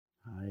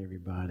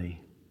everybody.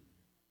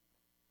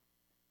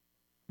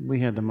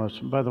 We had the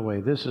most, by the way,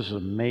 this is an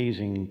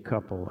amazing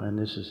couple, and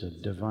this is a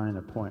divine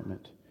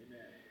appointment.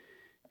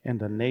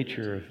 And the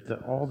nature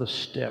of all the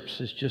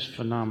steps is just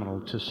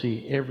phenomenal to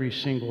see every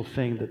single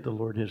thing that the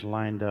Lord has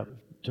lined up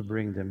to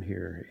bring them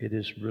here. It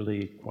is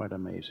really quite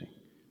amazing.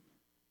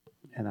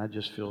 And I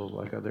just feel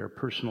like they're a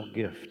personal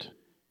gift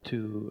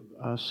to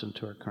us and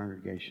to our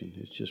congregation.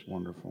 It's just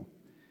wonderful.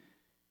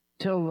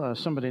 Tell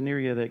somebody near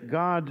you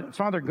that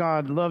Father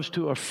God loves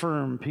to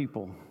affirm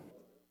people.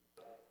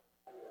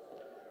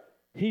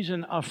 He's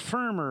an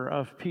affirmer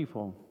of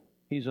people.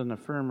 He's an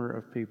affirmer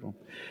of people.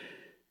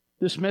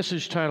 This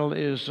message title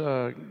is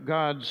Father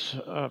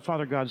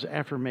God's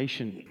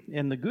Affirmation.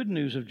 And the good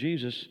news of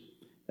Jesus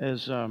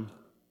is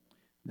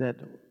that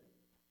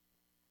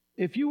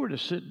if you were to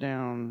sit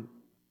down,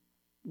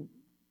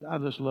 I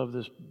just love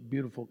this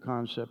beautiful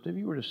concept. If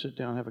you were to sit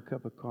down and have a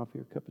cup of coffee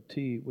or a cup of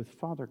tea with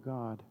Father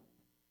God,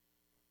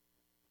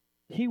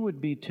 He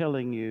would be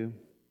telling you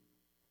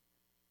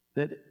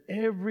that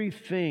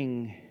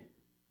everything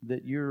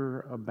that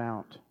you're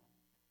about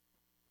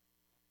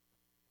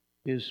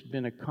has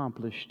been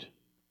accomplished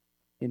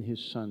in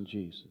His Son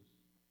Jesus.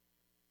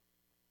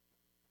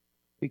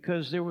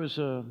 Because there was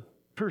a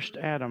first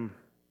Adam,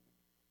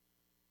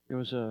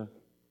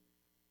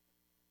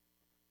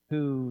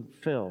 who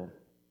fell,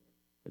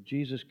 but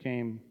Jesus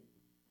came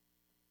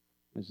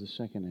as the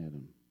second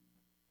Adam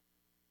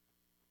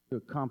to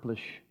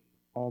accomplish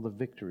all the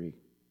victory.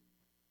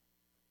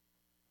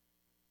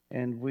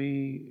 And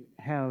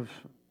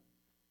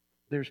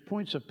there's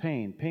points of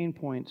pain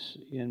points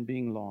in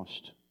being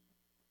lost,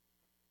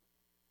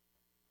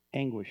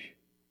 anguish.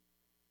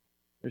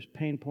 There's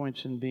pain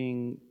points in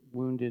being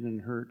wounded and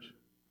hurt,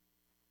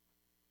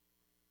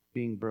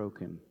 being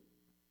broken.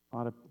 A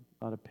lot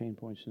of pain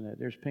points in that.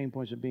 There's pain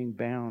points of being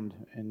bound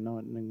and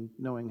not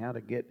knowing how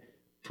to get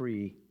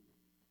free.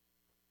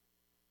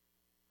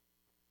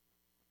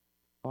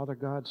 Father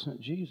God sent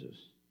Jesus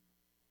to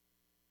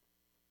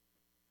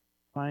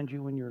find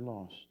you when you're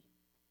lost,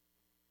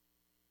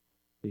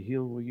 to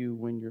heal you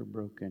when you're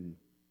broken,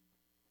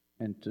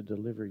 and to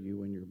deliver you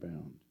when you're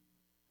bound.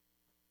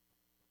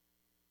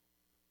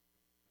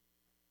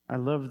 I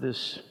love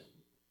this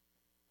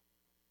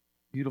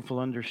beautiful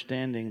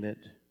understanding that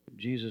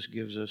Jesus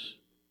gives us,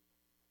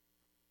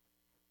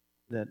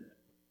 that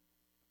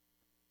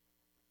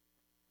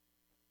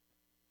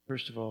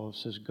first of all, it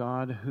says,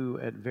 God who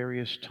at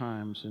various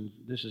times, and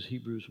this is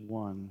Hebrews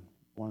 1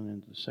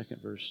 in the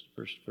second verse,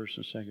 first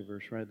and second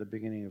verse, right at the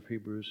beginning of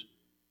Hebrews.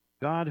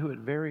 God who at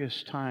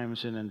various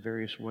times and in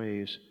various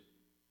ways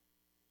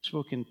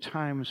spoke in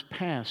times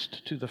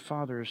past to the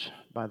fathers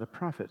by the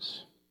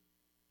prophets,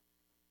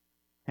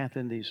 hath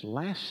in these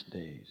last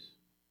days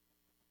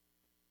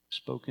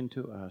spoken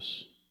to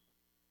us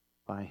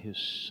by His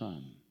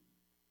Son.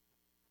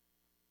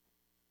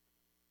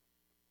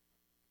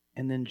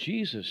 And then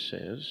Jesus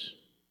says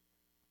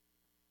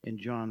in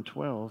John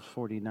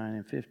 12:49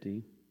 and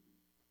 50,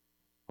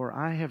 for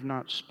I have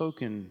not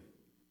spoken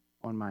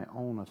on my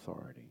own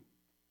authority,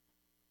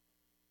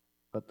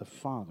 but the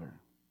Father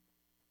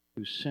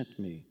who sent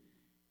me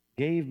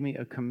gave me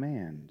a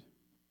command,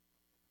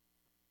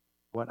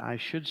 what I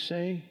should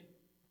say,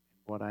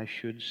 what I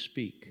should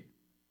speak.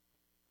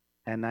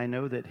 And I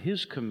know that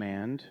His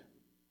command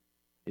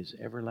is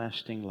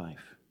everlasting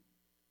life.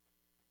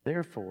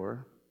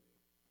 Therefore,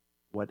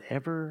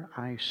 whatever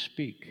I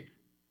speak,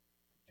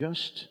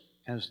 just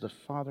as the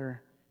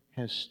Father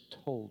has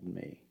told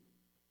me,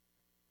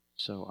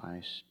 so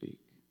I speak.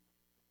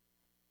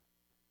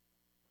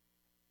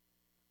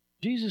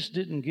 Jesus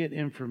didn't get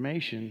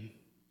information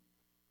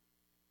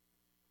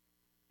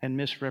and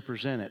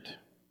misrepresent it.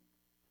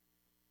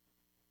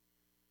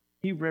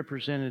 He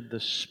represented the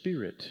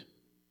Spirit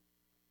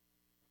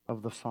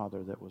of the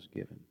Father that was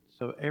given.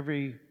 So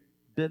every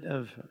bit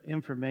of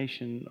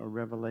information or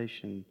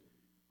revelation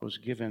was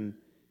given.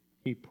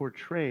 He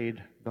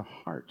portrayed the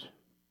heart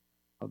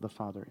of the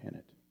Father in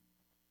it.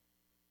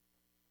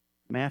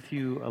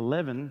 Matthew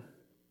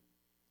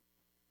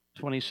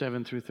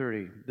 11:27 through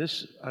 30.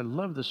 I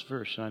love this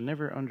verse, and I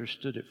never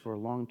understood it for a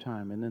long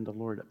time, and then the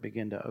Lord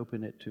began to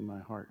open it to my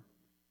heart.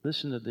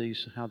 Listen to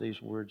how these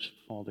words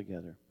fall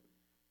together.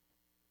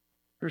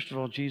 First of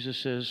all, Jesus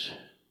says,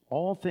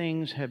 all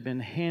things have been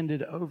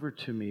handed over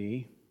to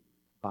me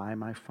by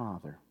my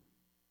Father.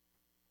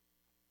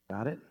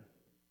 Got it?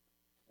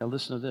 Now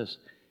listen to this.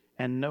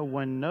 And no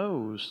one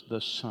knows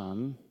the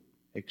Son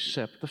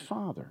except the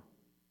Father.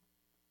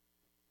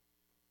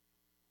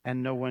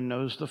 And no one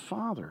knows the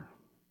Father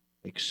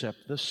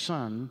except the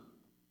Son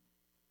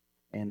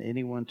and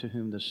anyone to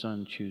whom the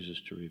Son chooses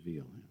to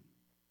reveal Him.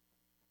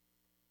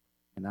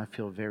 And I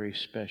feel very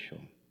special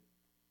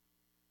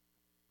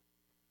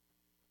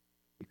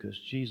because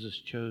Jesus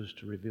chose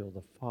to reveal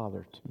the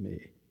Father to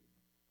me.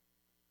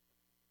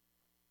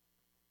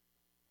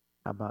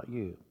 How about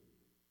you?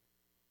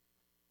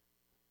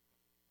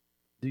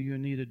 Do you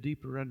need a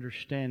deeper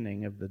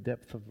understanding of the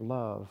depth of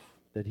love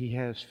that He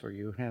has for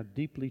you, how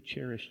deeply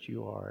cherished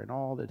you are, and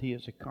all that He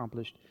has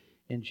accomplished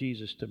in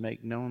Jesus to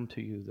make known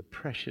to you the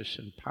precious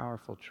and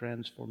powerful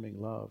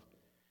transforming love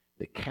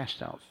that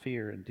casts out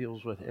fear and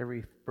deals with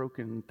every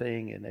broken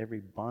thing and every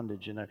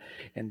bondage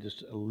and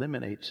just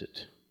eliminates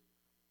it.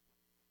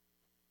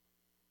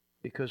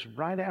 Because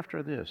right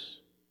after this,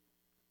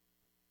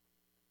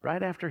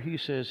 right after he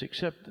says,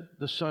 except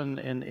the Son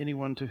and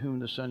anyone to whom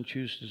the Son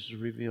chooses to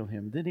reveal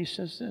him, then he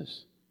says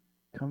this,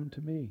 come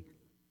to me,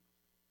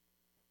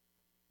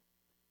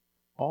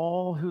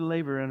 all who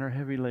labor and are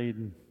heavy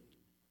laden,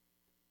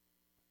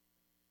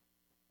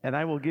 and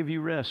I will give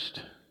you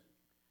rest.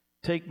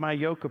 Take my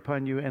yoke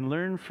upon you and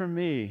learn from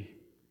me,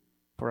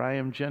 for I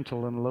am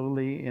gentle and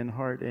lowly in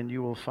heart, and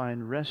you will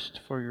find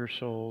rest for your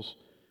souls.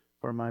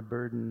 For my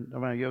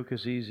yoke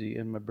is easy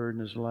and my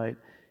burden is light.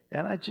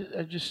 And I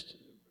just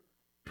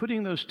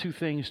putting those two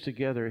things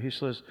together, he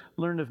says,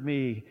 learn of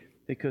me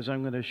because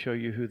I'm going to show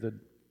you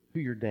who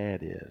your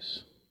dad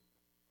is.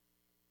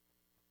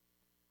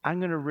 I'm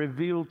going to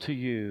reveal to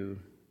you,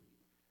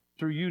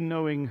 through you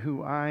knowing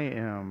who I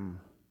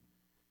am,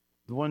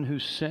 the one who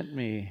sent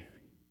me,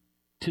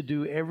 to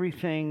do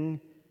everything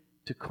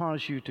to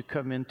cause you to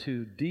come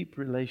into deep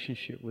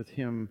relationship with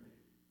him.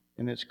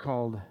 And it's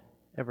called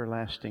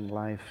everlasting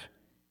life,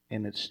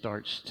 and it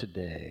starts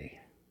today.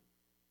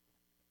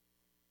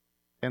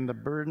 And the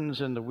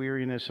burdens and the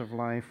weariness of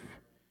life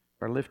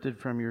are lifted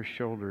from your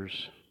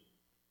shoulders.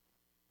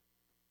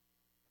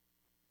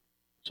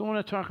 So I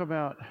want to talk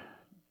about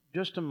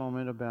just a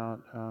moment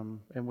about,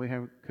 and we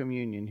have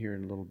communion here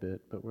in a little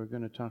bit, but we're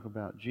going to talk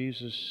about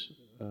Jesus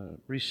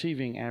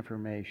receiving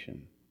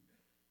affirmation.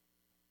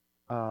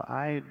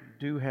 I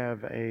do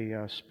have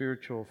a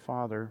spiritual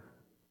father,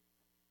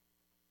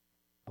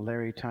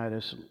 Larry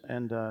Titus,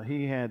 and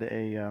he had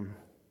a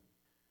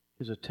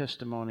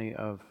testimony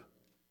of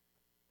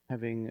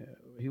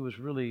he was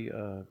really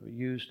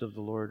used of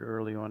the Lord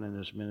early on in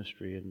his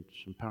ministry in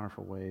some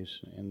powerful ways,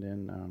 and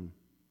then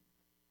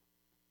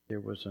there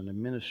was an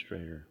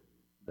administrator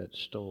that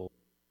stole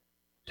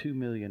 $2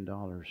 million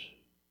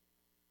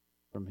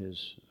from his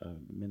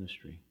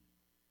ministry,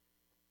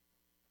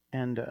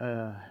 and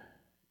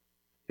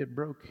it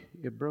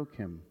broke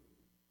him.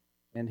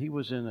 And he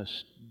was in a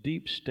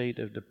deep state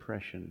of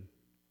depression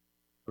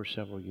for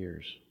several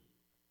years.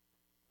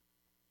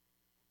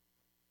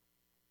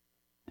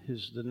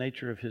 The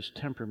nature of his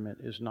temperament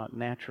is not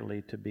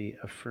naturally to be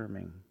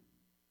affirming.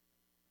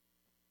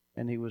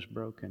 And he was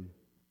broken.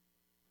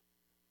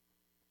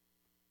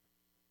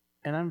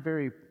 And I'm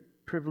very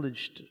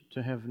privileged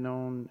to have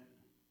known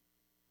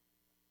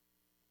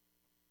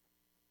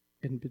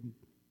and been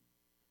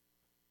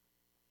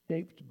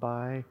shaped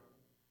by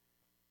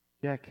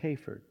Jack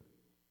Hayford.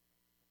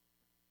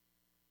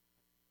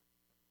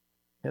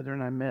 Heather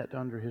and I met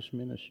under his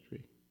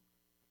ministry.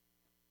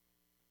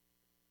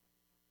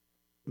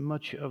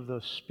 Much of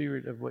the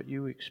spirit of what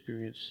you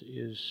experience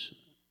is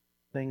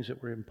things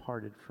that were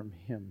imparted from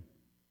him.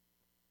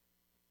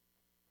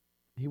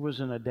 He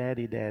wasn't a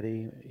daddy.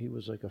 He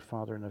was like a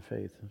father in the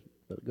faith.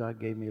 But God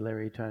gave me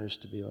Larry Titus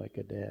to be like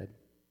a dad.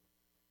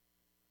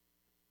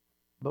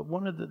 But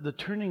one of the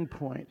turning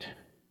point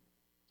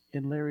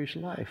in Larry's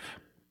life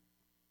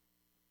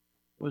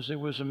was there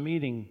was a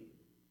meeting.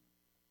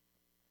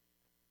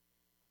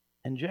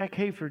 And Jack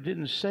Hayford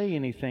didn't say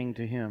anything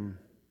to him.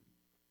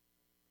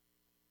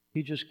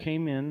 He just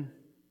came in,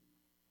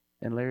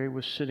 and Larry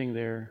was sitting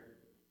there.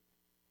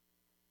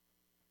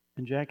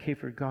 And Jack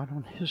Hayford got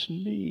on his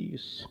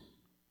knees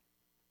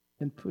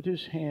and put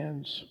his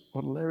hands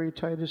on Larry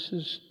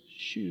Titus's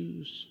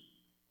shoes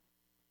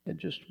and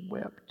just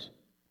wept.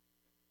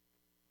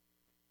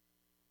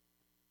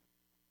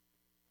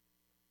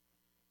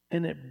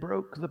 And it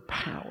broke the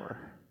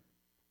power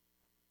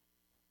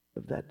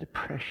of that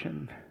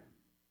depression.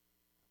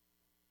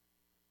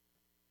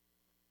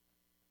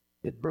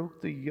 It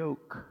broke the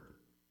yoke.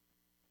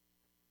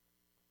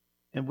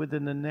 And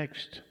within the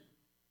next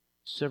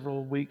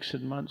several weeks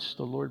and months,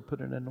 the Lord put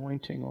an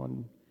anointing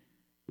on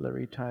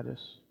Larry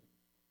Titus.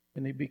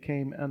 And he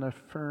became an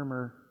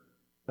affirmer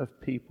of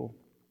people.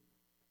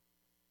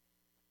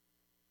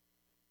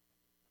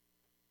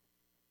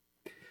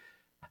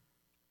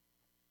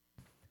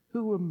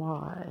 Who am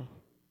I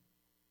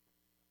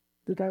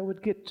that I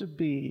would get to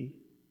be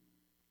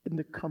in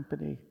the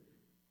company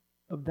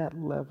of that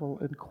level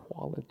and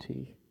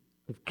quality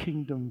of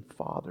kingdom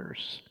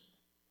fathers?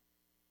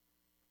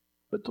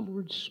 But the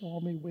Lord saw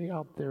me way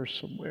out there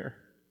somewhere.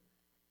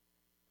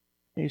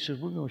 And he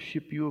said, we're going to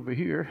ship you over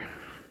here.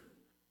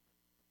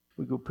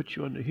 We're going to put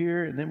you under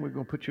here, and then we're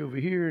going to put you over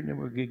here, and then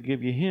we're going to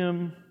give you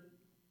him.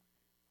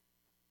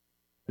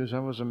 Because I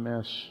was a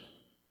mess.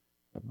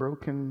 A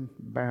broken,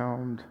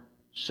 bound,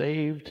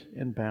 saved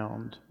and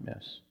bound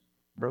mess.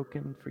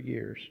 Broken for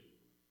years.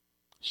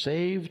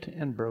 Saved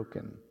and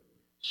broken.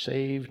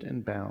 Saved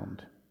and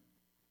bound.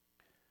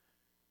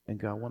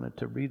 And God wanted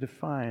to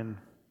redefine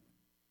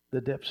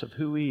the depths of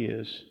who he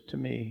is to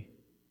me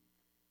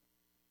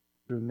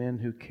through men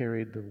who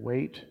carried the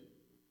weight,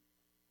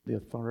 the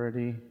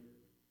authority,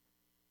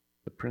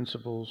 the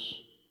principles,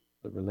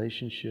 the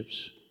relationships,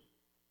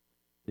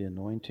 the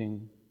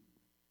anointing,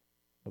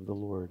 of the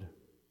Lord.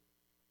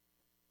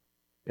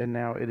 And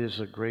now it is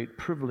a great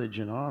privilege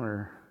and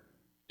honor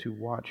to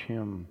watch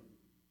him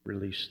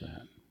release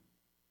that.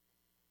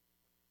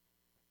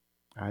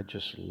 I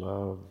just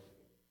love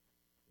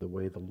the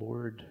way the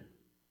Lord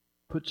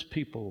puts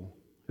people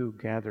who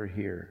gather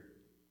here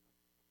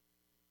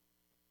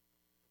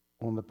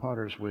on the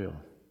potter's wheel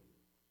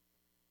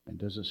and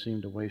doesn't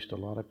seem to waste a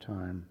lot of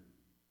time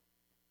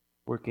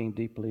working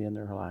deeply in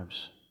their lives.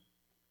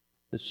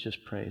 Let's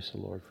just praise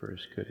the Lord for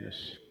his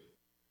goodness.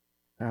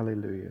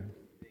 Hallelujah.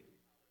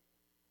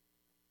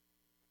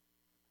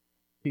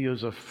 He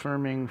is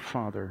affirming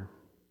Father.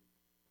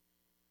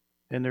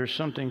 And there's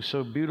something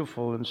so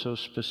beautiful and so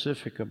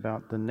specific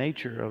about the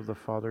nature of the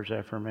Father's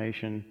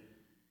affirmation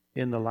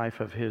in the life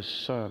of his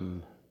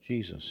Son,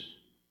 Jesus,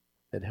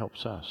 that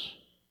helps us.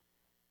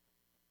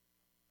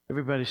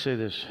 Everybody say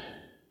this: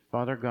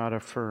 Father God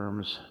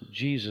affirms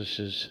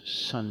Jesus'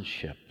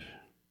 sonship.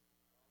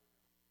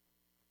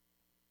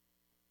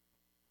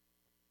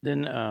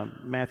 Then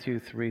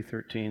Matthew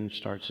 3:13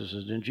 starts as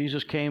this: Then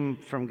Jesus came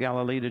from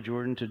Galilee to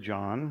Jordan to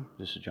John,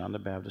 this is John the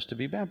Baptist, to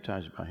be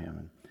baptized by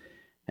him.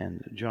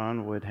 And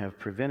John would have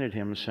prevented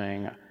him,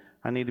 saying,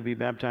 I need to be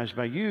baptized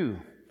by you.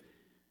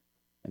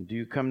 And do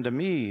you come to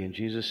me? And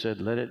Jesus said,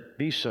 let it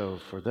be so,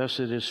 for thus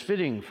it is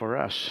fitting for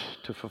us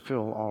to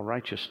fulfill all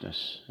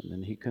righteousness. And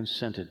then he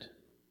consented.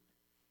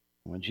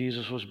 When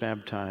Jesus was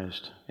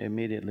baptized,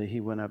 immediately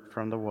he went up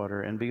from the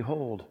water, and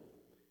behold,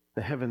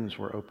 the heavens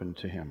were opened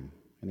to him.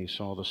 And he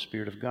saw the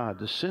Spirit of God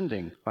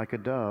descending like a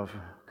dove,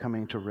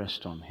 coming to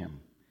rest on him.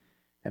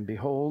 And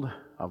behold,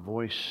 a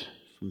voice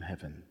from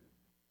heaven.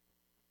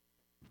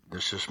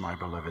 This is my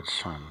beloved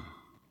Son,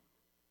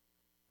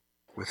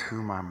 with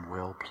whom I'm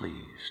well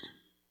pleased.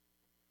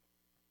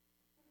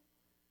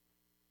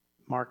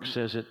 Mark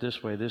says it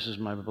this way: this is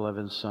my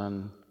beloved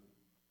Son,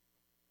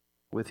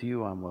 with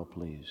you I'm well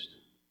pleased.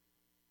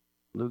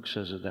 Luke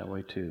says it that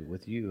way too: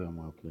 with you I'm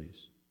well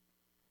pleased.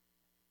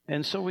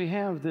 And so we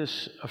have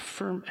this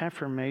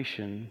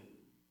affirmation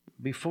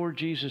before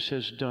Jesus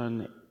has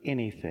done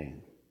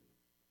anything.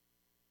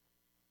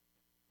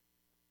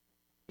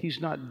 He's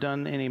not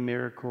done any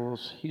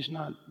miracles. He's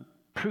not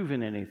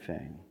proven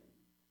anything.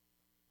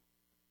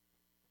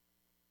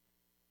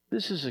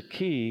 This is a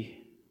key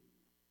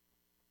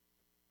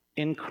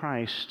in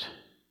Christ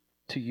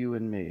to you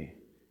and me.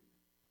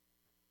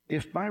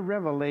 If by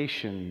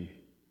revelation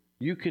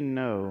you can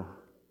know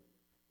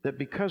that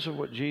because of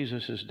what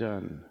Jesus has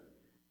done,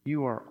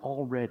 you are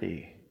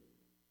already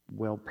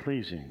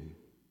well-pleasing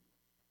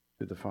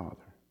to the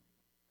Father,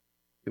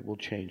 it will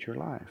change your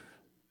life.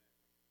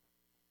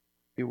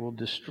 It will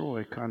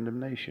destroy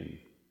condemnation.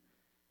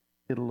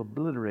 It'll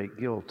obliterate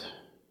guilt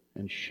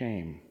and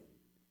shame.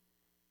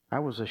 I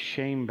was a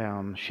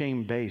shame-bound,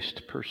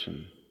 shame-based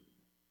person.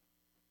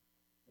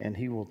 And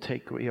he'll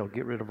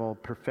get rid of all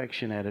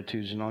perfection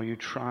attitudes and all you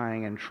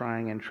trying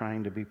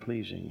to be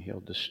pleasing. He'll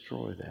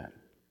destroy that.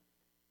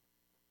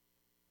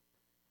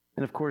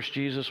 And of course,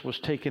 Jesus was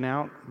taken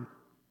out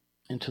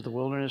into the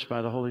wilderness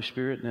by the Holy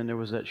Spirit, and then there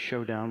was that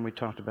showdown we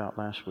talked about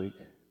last week.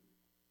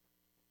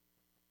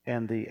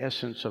 And the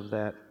essence of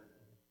that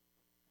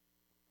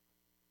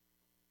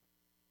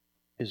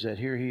is that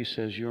here he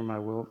says, you're my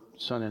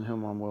Son in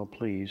whom I'm well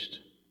pleased.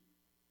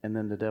 And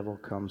then the devil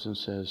comes and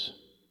says,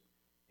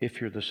 if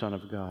you're the Son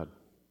of God.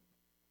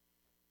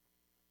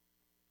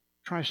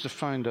 Tries to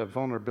find a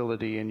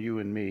vulnerability in you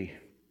and me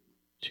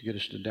to get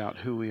us to doubt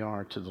who we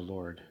are to the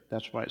Lord.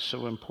 That's why it's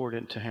so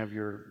important to have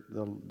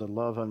the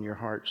love on your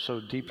heart so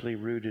deeply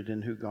rooted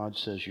in who God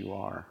says you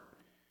are.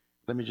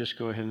 Let me just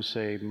go ahead and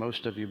say,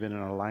 most of you have been in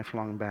a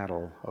lifelong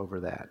battle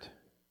over that.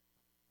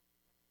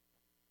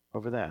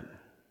 Over that.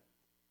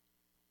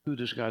 Who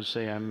does God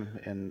say I am,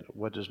 and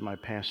what does my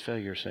past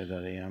failure say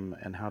that I am,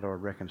 and how do I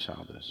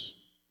reconcile this?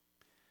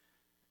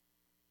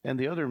 And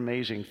the other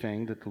amazing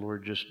thing that the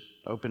Lord just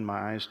opened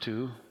my eyes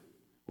to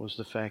was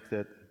the fact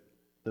that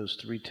those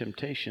three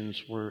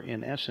temptations were,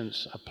 in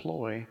essence, a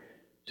ploy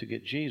to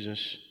get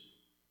Jesus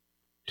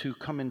to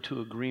come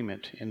into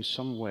agreement in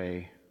some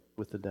way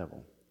with the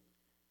devil.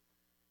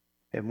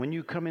 And when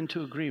you come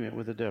into agreement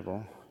with the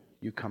devil,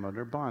 you come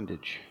under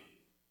bondage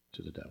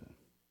to the devil.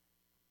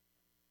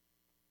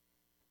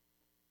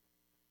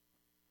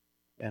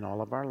 And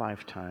all of our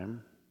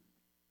lifetime,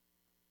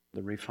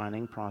 the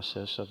refining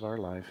process of our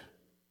life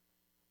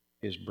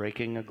is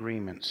breaking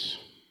agreements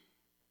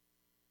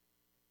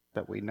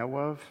that we know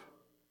of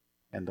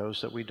and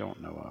those that we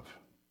don't know of.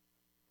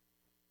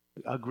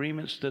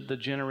 Agreements that the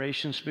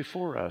generations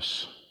before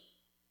us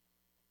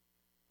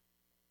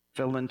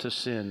fell into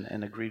sin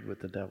and agreed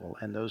with the devil,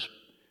 and those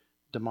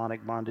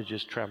demonic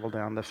bondages travel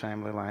down the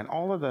family line,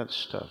 all of that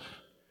stuff.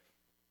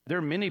 There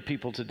are many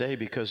people today,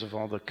 because of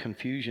all the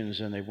confusions,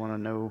 and they want to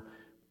know,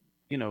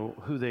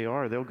 who they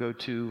are. They'll go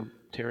to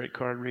tarot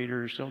card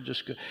readers.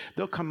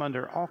 They'll come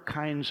under all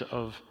kinds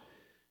of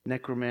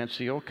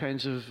necromancy, all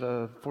kinds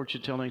of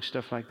fortune-telling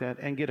stuff like that,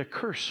 and get a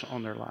curse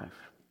on their life.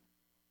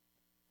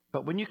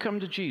 But when you come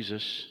to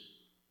Jesus,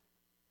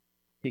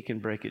 he can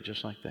break it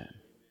just like that.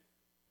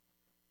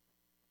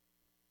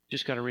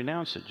 Just got to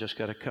renounce it. Just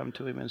got to come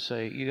to him and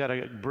say, you got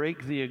to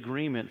break the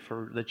agreement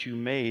that you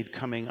made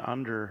coming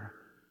under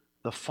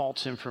the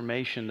false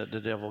information that the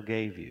devil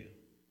gave you.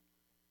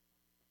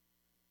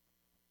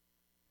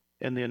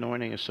 And the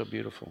anointing is so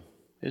beautiful.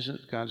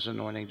 Isn't God's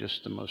anointing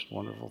just the most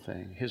wonderful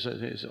thing?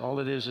 All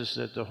it is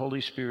that the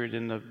Holy Spirit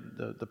and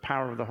the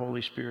power of the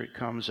Holy Spirit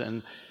comes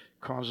and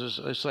causes,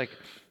 it's like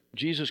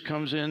Jesus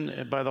comes in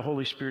and by the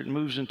Holy Spirit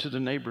moves into the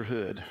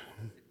neighborhood.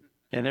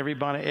 And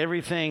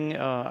everything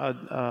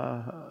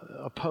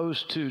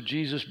opposed to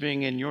Jesus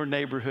being in your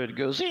neighborhood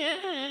goes,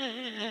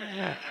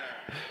 yeah.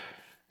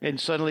 And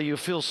suddenly you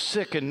feel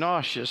sick and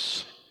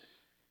nauseous.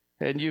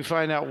 And you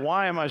find out,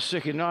 why am I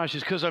sick and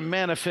nauseous? Because I'm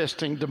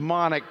manifesting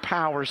demonic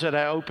powers that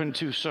I opened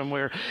to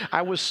somewhere.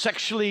 I was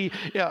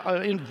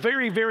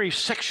very, very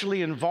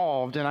sexually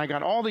involved, and I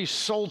got all these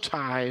soul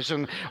ties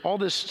and all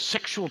this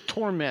sexual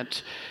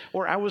torment.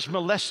 Or I was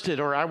molested,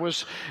 or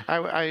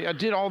I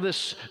did all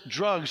this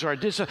drugs, or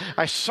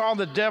I saw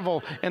the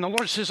devil. And the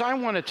Lord says, I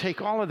want to take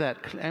all of that.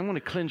 I want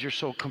to cleanse your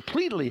soul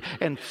completely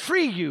and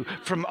free you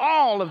from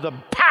all of the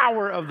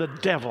power of the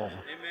devil.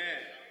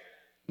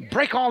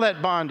 Break all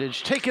that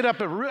bondage, take it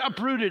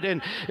uproot it,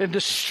 and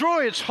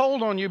destroy its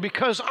hold on you,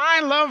 because I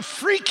love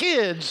free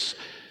kids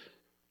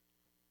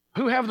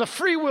who have the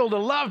free will to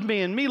love me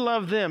and me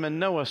love them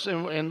and know us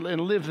and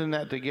live in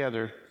that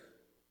together.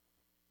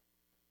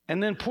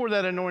 And then pour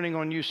that anointing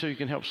on you so you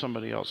can help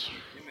somebody else.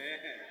 Amen.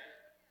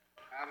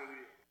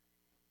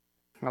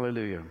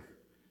 Hallelujah. Hallelujah.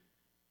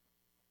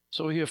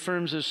 So he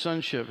affirms his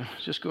sonship.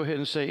 Just go ahead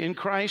and say, in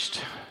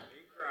Christ,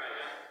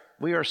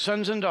 we are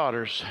sons and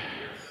daughters.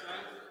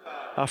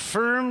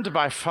 Affirmed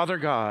by Father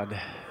God.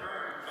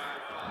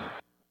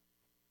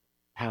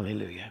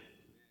 Hallelujah.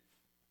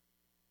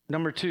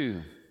 Number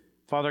 2,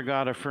 Father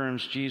God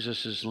affirms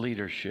Jesus'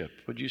 leadership.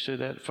 Would you say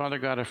that? Father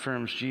God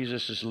affirms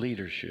Jesus'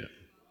 leadership.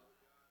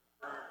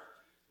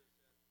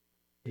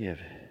 Yeah.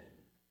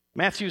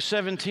 Matthew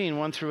 17,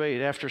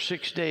 1-8. After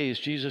 6 days,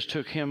 Jesus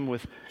took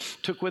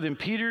with him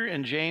Peter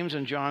and James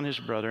and John, his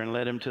brother, and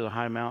led him to the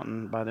high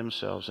mountain by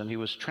themselves. And he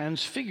was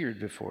transfigured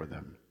before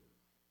them.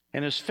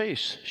 And his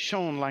face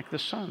shone like the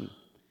sun,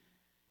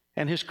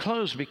 and his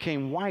clothes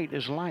became white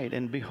as light.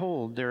 And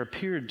behold, there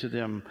appeared to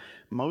them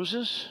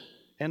Moses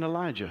and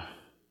Elijah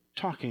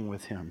talking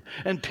with him.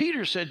 And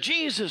Peter said,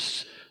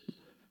 Jesus,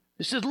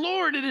 he said,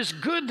 Lord, it is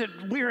good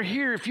that we are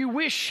here. If you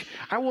wish,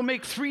 I will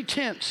make 3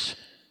 tents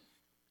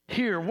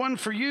here, one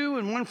for you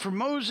and one for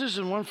Moses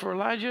and one for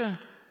Elijah.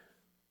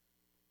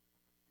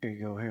 Here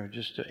you go, here.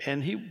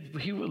 And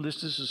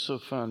this is so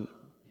fun.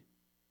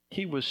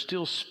 He was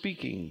still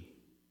speaking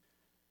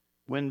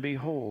when,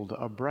 behold,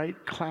 a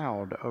bright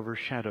cloud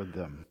overshadowed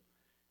them.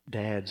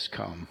 Dads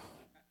come.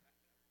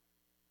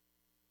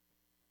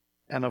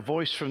 And a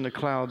voice from the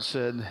cloud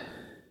said,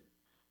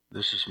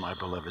 this is my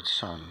beloved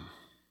Son.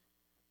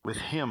 With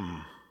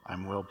him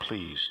I'm well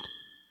pleased.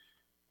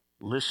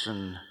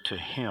 Listen to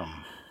him.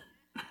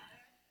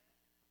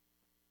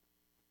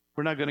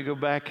 We're not going to go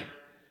back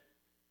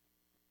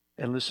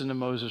and listen to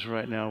Moses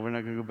right now. We're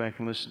not going to go back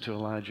and listen to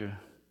Elijah.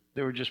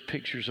 They were just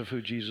pictures of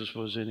who Jesus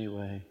was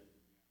anyway,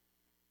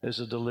 as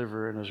a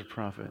deliverer and as a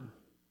prophet.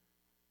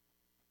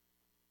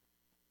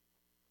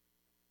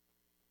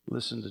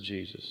 Listen to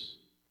Jesus.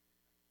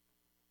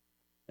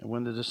 And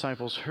when the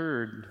disciples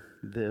heard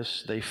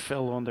this, they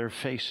fell on their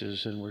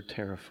faces and were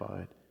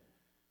terrified.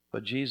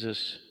 But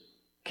Jesus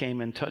came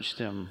and touched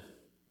them,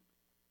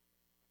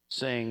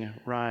 saying,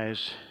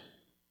 rise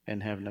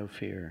and have no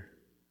fear.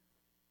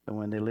 And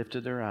when they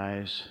lifted their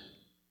eyes,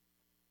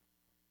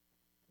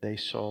 they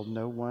saw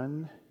no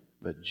one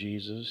but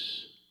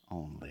Jesus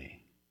only.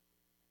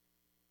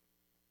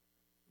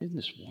 Isn't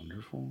this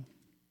wonderful?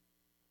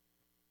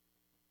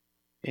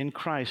 In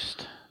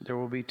Christ, there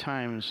will be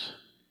times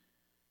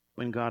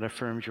when God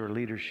affirms your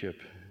leadership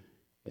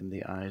in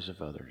the eyes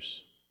of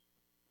others.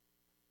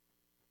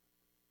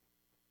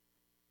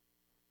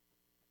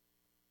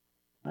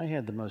 I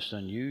had the most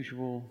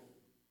unusual,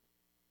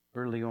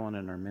 early on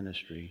in our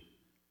ministry.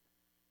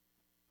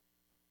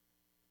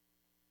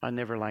 I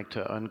never liked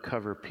to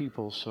uncover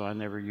people, so I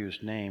never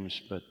used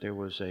names, but there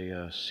was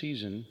a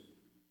season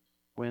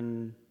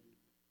when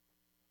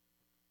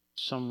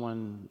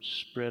someone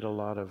spread a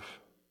lot of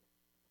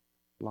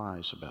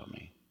lies about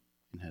me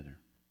and Heather.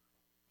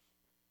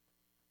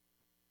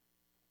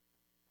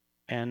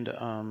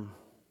 And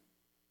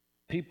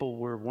people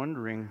were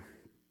wondering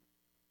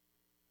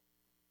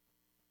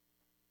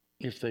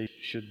if they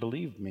should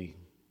believe me.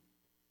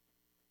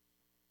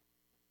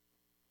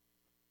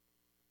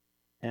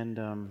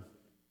 And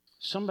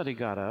somebody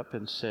got up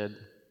and said,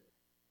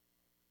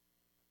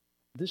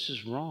 this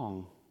is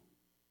wrong.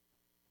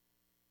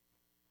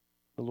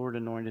 The Lord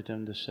anointed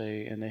them to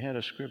say, and they had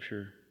a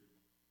scripture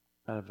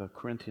out of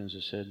Corinthians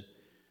that said,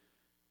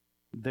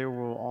 there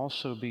will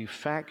also be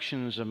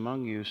factions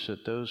among you so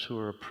that those who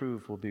are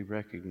approved will be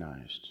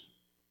recognized.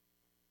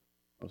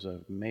 It was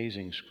an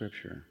amazing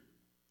scripture.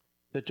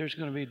 That there's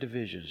going to be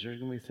divisions, there's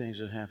going to be things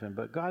that happen,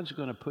 but God's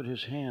going to put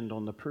his hand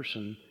on the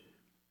person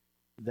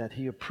that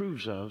he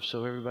approves of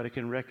so everybody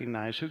can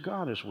recognize who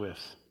God is with.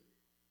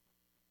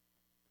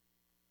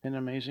 Isn't it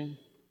amazing?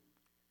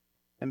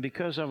 And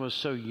because I was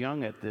so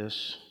young at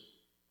this,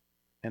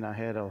 and I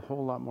had a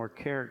whole lot more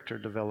character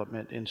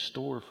development in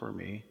store for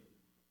me,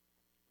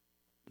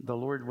 the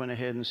Lord went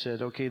ahead and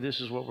said, okay, this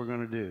is what we're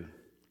going to do.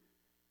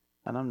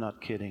 And I'm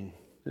not kidding.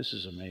 This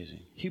is amazing.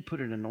 He put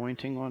an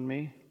anointing on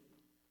me,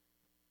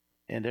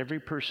 and every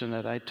person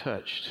that I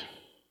touched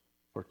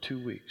for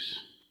 2 weeks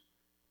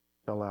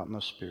fell out in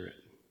the Spirit.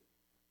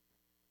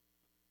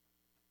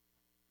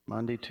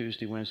 Monday,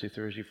 Tuesday, Wednesday,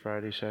 Thursday,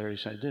 Friday, Saturday,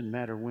 Sunday. It didn't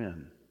matter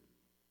when.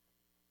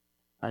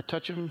 I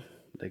touch them,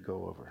 they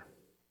go over.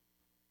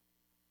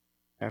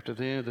 After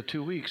the end of the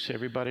 2 weeks,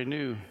 everybody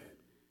knew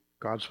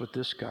God's with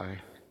this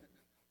guy.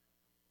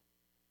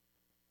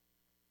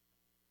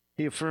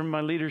 He affirmed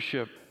my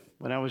leadership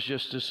when I was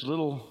just this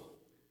little,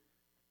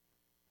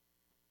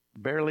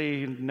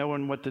 barely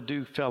knowing what to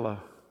do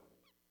fella.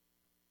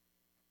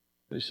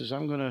 He says,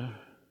 I'm going to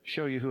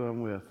show you who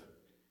I'm with.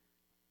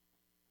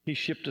 He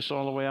shipped us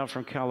all the way out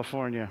from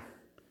California.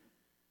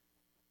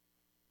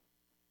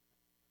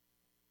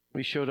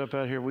 We showed up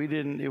out here.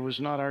 It was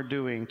not our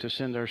doing to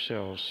send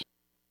ourselves.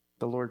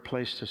 The Lord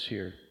placed us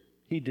here.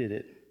 He did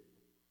it.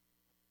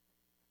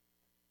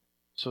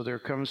 So there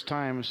comes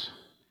times,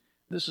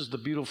 this is the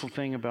beautiful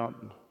thing about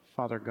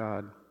Father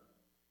God.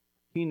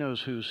 He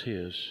knows who's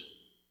His.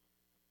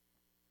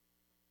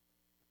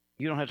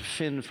 You don't have to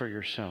fend for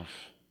yourself.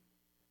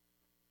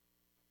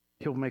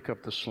 He'll make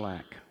up the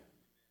slack.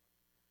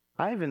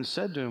 I even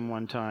said to him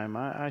one time,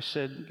 I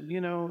said,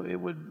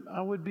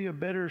 I would be a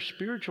better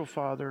spiritual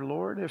father,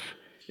 Lord,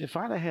 if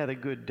I'd have had a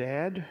good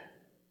dad.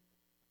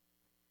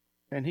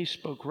 And he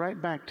spoke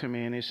right back to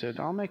me and he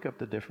said, I'll make up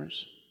the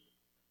difference.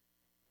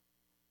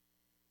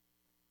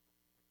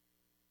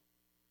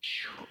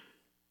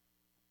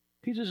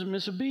 He doesn't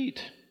miss a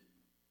beat.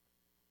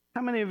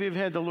 How many of you have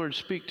had the Lord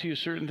speak to you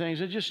certain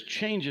things? It just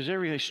changes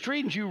everything,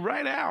 straightens you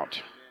right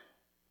out,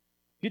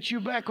 gets you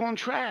back on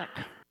track.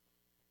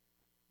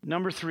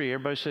 Number 3,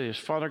 everybody say this.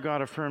 Father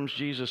God affirms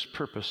Jesus'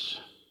 purpose.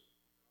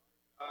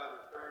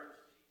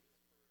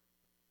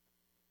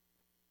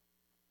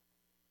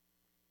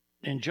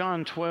 In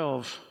John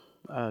 12,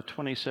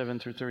 27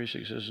 through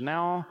 36 says,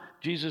 now,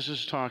 Jesus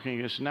is talking,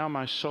 he says, now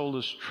my soul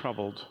is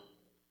troubled.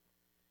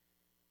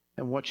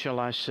 And what shall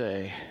I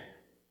say?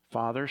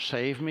 Father,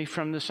 save me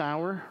from this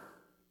hour.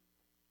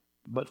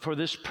 But for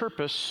this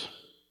purpose,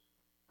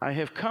 I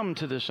have come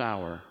to this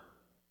hour.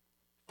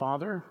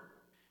 Father,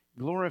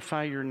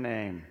 glorify your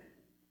name.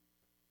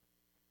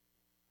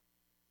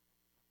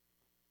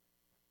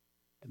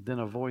 And then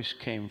a voice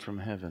came from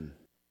heaven.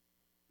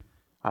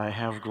 I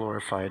have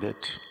glorified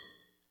it,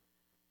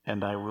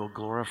 and I will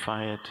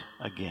glorify it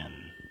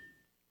again.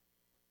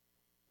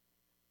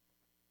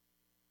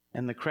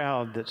 And the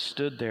crowd that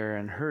stood there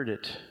and heard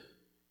it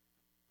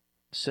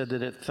said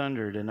that it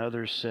thundered, and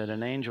others said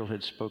an angel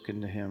had spoken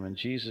to him. And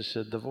Jesus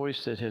said, the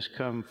voice that has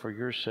come for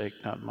your sake,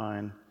 not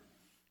mine.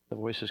 The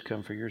voice has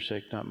come for your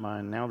sake, not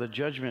mine. Now the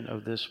judgment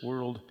of this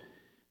world,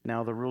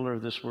 now the ruler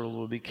of this world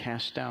will be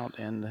cast out,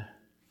 and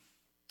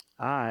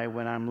I,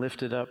 when I'm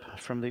lifted up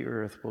from the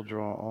earth, will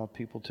draw all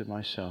people to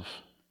myself.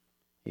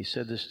 He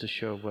said this to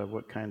show by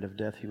what kind of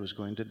death he was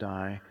going to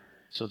die.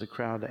 So the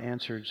crowd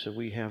answered,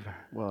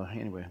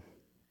 anyway,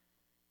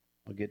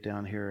 I'll get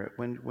down here.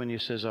 When he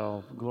says,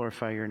 I'll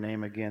glorify your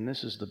name again,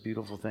 this is the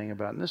beautiful thing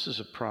about it. And this is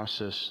a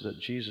process that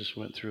Jesus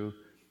went through.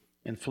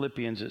 In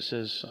Philippians, it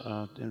says,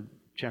 in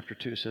chapter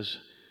 2, it says,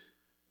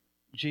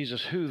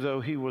 Jesus, who, though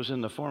he was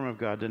in the form of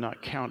God, did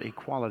not count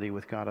equality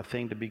with God a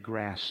thing to be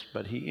grasped,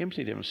 but he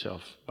emptied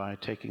himself by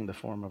taking the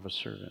form of a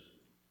servant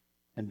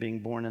and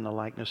being born in the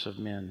likeness of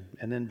men.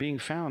 And then being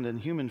found in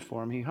human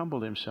form, he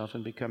humbled himself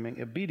and becoming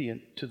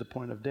obedient to the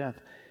point of death,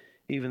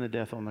 even the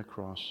death on the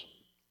cross.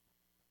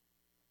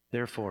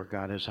 Therefore,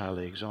 God has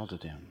highly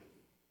exalted him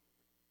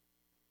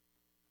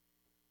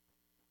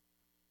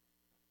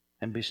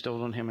and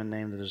bestowed on him a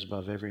name that is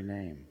above every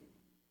name,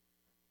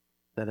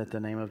 that at the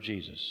name of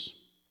Jesus,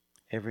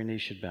 every knee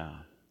should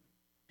bow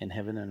in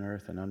heaven and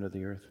earth and under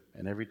the earth,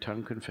 and every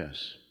tongue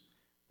confess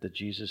that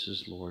Jesus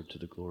is Lord to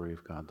the glory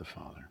of God the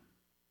Father.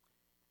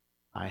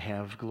 I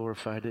have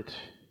glorified it,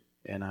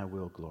 and I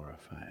will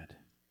glorify it.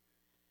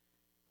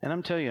 And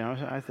I'm telling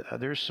you,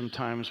 there's some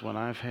times when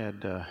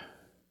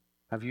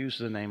I've used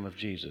the name of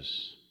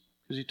Jesus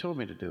because he told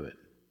me to do it.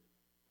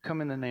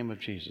 Come in the name of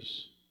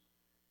Jesus.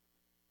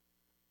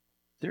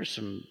 There's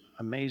some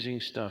amazing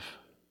stuff.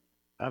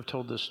 I've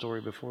told this story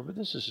before, but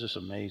this is just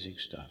amazing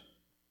stuff.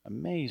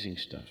 Amazing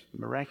stuff.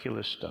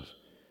 Miraculous stuff.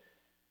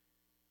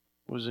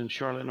 I was in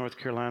Charlotte, North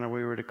Carolina.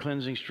 We were at a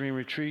cleansing stream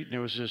retreat, and I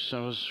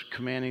was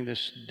commanding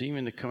this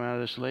demon to come out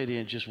of this lady,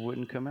 and it just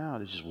wouldn't come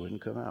out. It just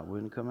wouldn't come out,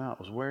 wouldn't come out.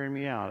 It was wearing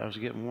me out. I was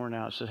getting worn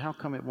out. I said, how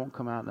come it won't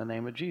come out in the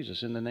name of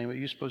Jesus?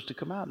 You're supposed to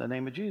come out in the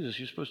name of Jesus.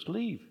 You're supposed to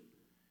leave.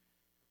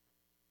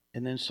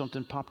 And then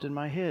something popped in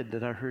my head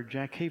that I heard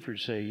Jack Hayford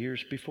say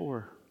years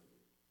before.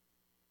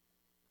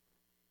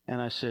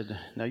 And I said,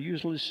 now you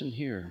listen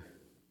here.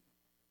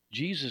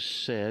 Jesus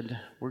said,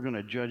 we're going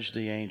to judge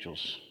the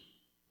angels.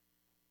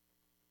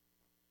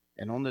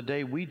 And on the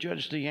day we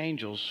judge the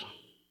angels,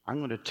 I'm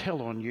going to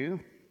tell on you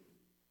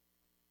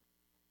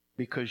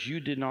because you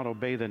did not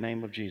obey the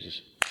name of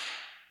Jesus.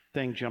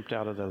 Thing jumped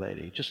out of the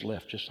lady, just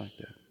left just like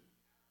that.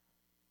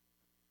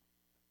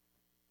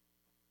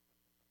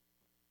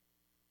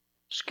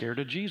 Scared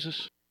of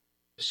Jesus.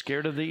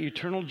 Scared of the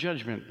eternal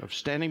judgment of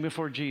standing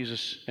before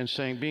Jesus and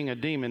saying, being a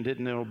demon,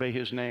 didn't obey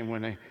his name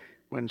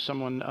when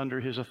someone under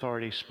his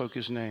authority spoke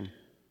his name.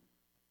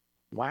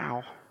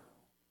 Wow.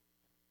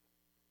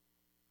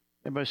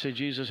 Everybody say,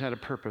 Jesus had a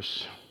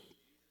purpose.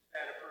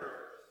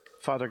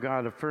 Father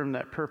God affirmed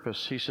that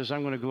purpose. He says,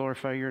 I'm going to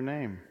glorify your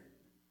name.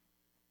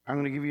 I'm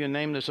going to give you a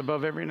name that's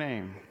above every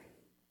name.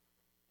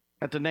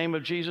 At the name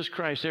of Jesus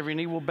Christ, every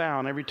knee will bow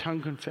and every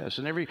tongue confess,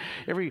 and every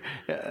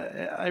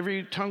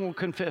tongue will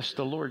confess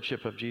the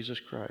lordship of Jesus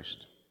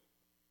Christ.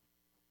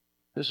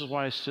 This is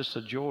why it's just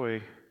a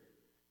joy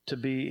to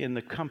be in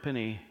the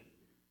company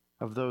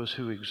of those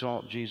who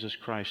exalt Jesus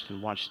Christ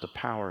and watch the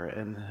power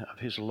and of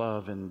his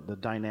love and the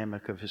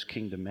dynamic of his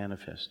kingdom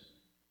manifest.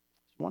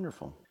 It's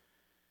wonderful.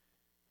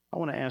 I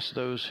want to ask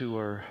those who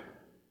are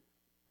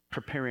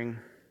preparing.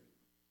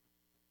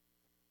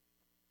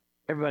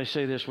 Everybody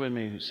say this with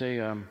me.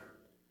 Say,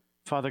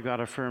 Father God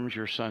affirms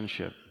your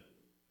sonship.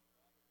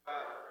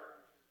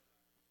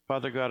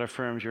 Father God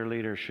affirms your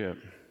leadership.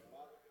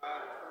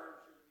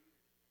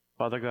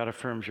 Father God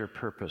affirms your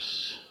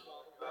purpose.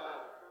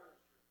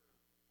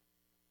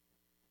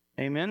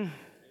 Amen?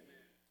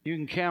 You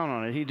can count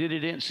on it. He did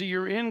it see,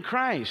 you're in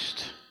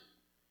Christ.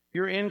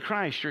 You're in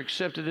Christ. You're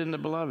accepted in the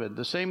beloved.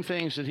 The same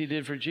things that he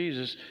did for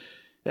Jesus.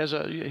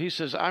 He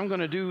says, I'm going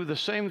to do the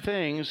same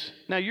things.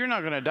 Now, you're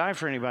not going to die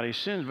for anybody's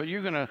sins, but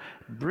you're going to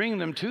bring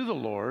them to the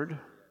Lord.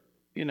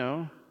 You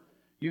know,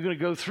 you're going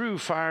to go through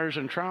fires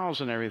and trials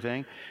and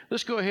everything.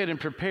 Let's go ahead and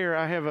prepare.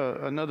 I have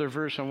another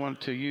verse I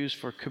want to use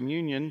for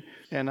communion,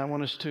 and I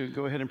want us to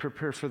go ahead and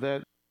prepare for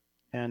that.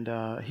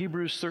 And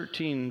Hebrews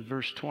 13,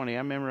 verse 20.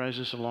 I memorized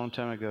this a long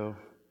time ago.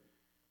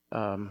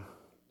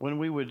 When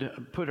we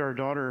would put our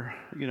daughter,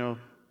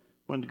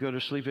 when to go to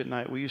sleep at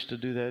night, we used to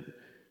do that.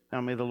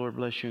 Now may the Lord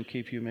bless you and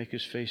keep you, make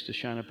his face to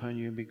shine upon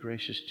you and be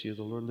gracious to you.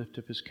 The Lord lift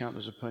up his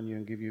countenance upon you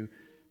and give you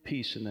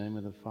peace in the name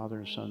of the Father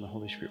and Son and the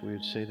Holy Spirit. We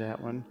would say that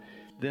one.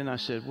 Then I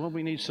said, well,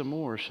 we need some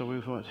more. So we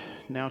went,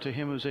 now to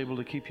him who is able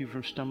to keep you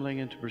from stumbling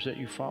and to present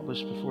you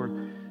faultless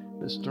before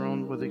this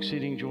throne with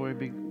exceeding joy,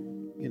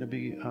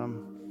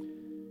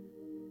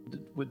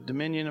 with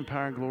dominion and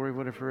power and glory,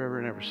 whatever, forever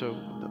and ever. So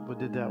we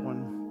did that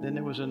one. Then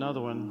there was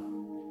another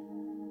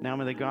one. Now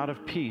may the God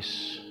of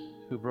peace,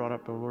 who brought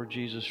up our Lord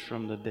Jesus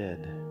from the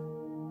dead,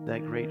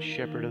 that great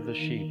shepherd of the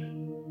sheep,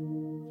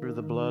 through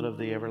the blood of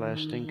the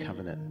everlasting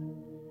covenant,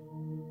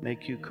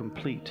 make you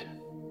complete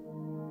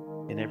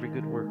in every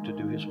good work to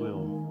do his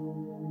will,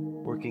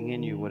 working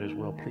in you what is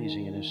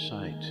well-pleasing in his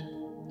sight,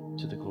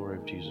 to the glory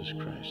of Jesus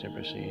Christ.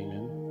 Everybody say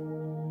amen.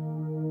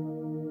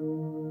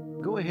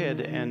 Go ahead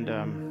and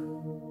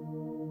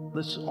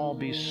let's all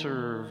be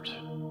served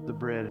the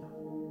bread.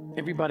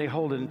 Everybody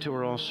hold it until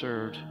we're all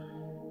served.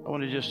 I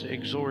want to just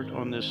exhort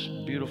on this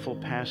beautiful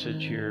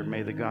passage here.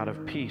 May the God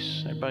of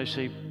peace. Everybody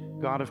say,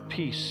 God of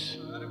peace.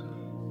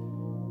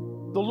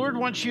 The Lord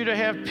wants you to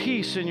have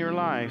peace in your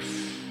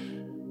life.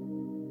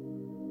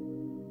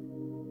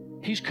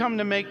 He's come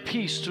to make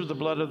peace through the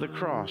blood of the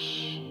cross.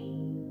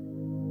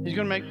 He's going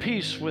to make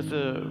peace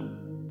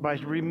by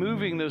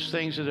removing those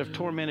things that have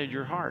tormented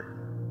your heart.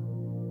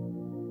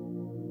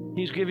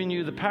 He's giving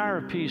you the power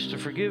of peace to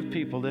forgive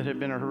people that have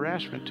been a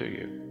harassment to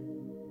you.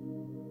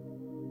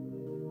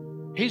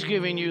 He's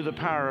giving you the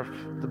power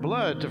of the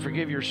blood to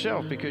forgive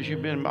yourself because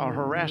you've been a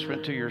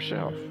harassment to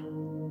yourself.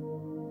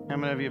 How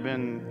many of you have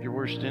been your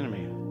worst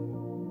enemy?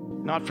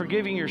 Not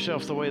forgiving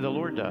yourself the way the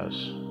Lord does.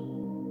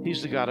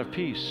 He's the God of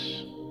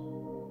peace.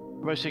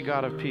 Everybody say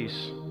God of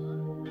peace.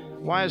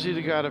 Why is he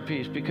the God of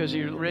peace? Because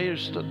he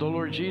raised the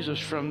Lord Jesus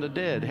from the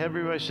dead.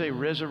 Everybody say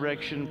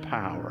resurrection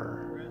power.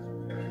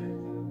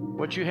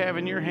 What you have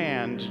in your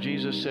hand,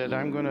 Jesus said,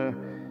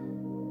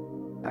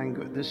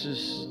 this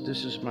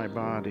is my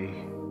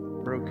body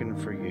broken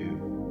for you.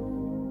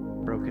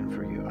 Broken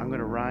for you. I'm going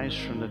to rise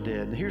from the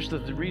dead. And here's the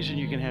reason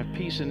you can have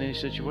peace in any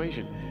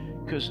situation.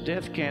 Because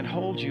death can't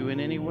hold you in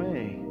any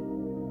way.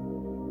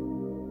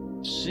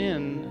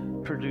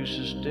 Sin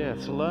produces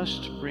death.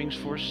 Lust brings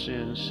forth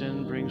sin.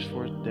 Sin brings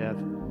forth death.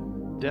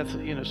 Death,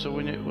 so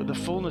when the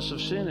fullness of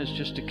sin is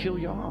just to kill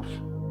you off.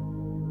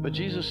 But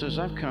Jesus says,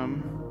 I've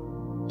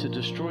come to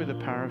destroy the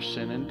power of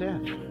sin and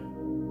death.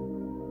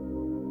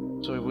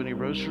 So when he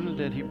rose from the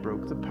dead, he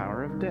broke the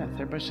power of death.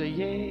 Everybody say,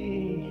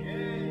 yay!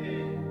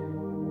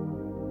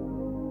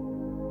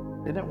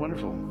 Isn't that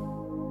wonderful?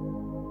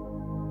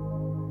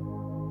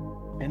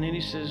 And then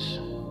he says,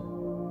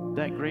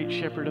 that great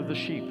shepherd of the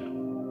sheep.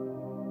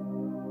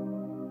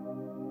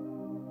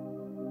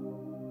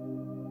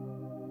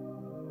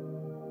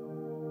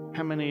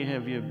 How many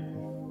have you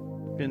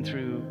been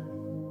through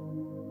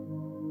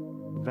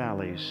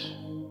valleys?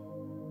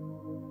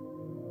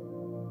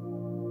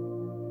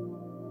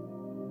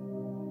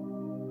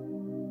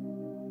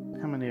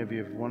 of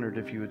you have wondered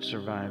if you would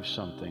survive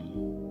something?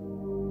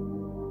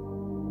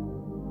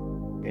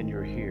 And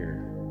you're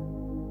here.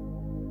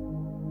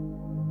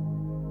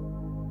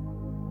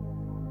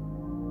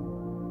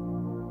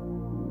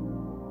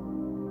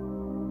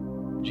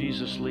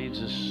 Jesus leads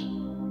us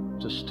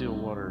to still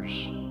waters,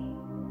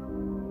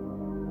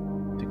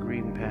 to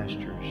green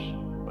pastures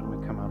when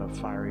we come out of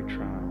fiery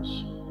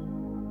trials.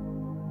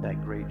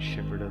 That great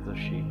shepherd of the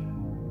sheep,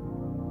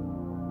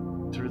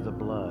 through the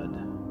blood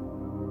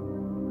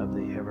of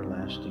the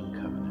everlasting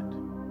covenant.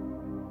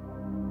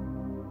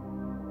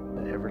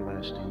 The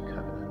everlasting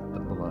covenant, the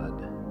blood.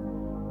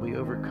 We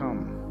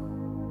overcome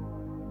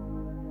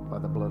by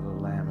the blood of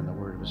the Lamb and the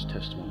word of his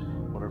testimony,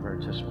 whatever our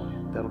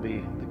testimony. That'll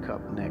be the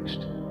cup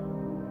next.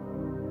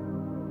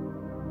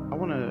 I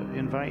want to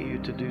invite you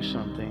to do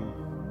something,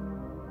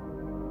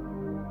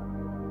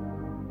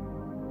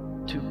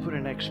 to put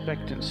an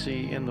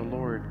expectancy in the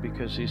Lord,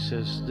 because he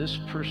says this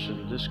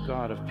person, this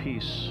God of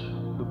peace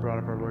who brought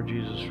up our Lord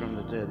Jesus from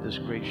the dead, this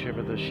great shepherd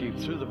of the sheep,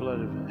 through the blood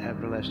of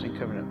everlasting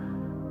covenant,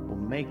 will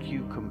make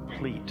you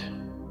complete.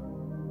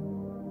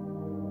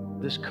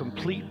 This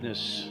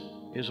completeness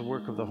is a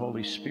work of the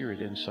Holy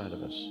Spirit inside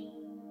of us.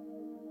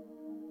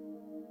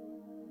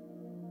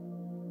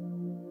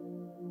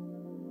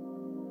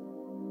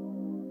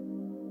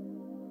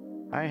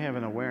 I have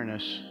an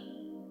awareness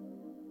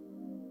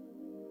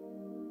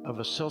of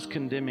a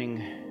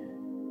self-condemning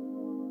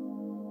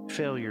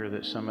failure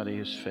that somebody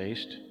has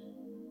faced,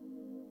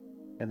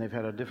 and they've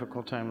had a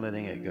difficult time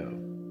letting it go.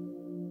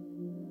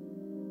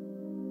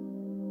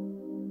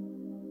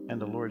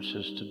 And the Lord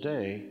says,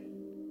 today,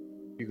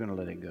 you're going to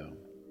let it go.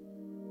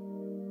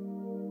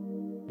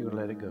 You're going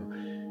to let it go.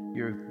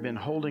 You've been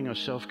holding a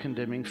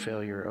self-condemning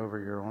failure over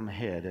your own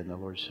head, and the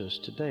Lord says,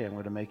 today, I'm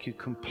going to make you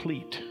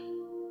complete.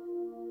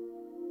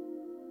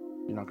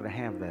 You're not going to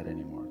have that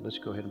anymore. Let's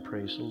go ahead and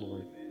praise the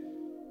Lord.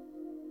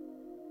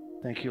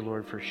 Thank you,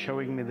 Lord, for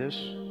showing me this.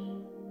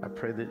 I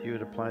pray that you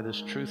would apply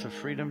this truth of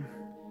freedom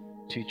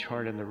to each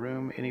heart in the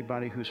room.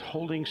 Anybody who's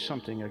holding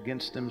something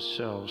against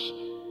themselves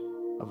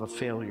of a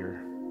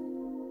failure,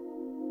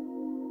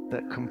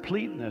 that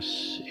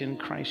completeness in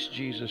Christ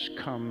Jesus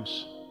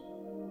comes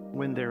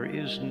when there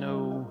is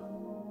no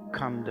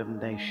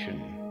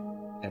condemnation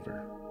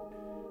ever.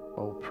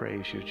 Oh,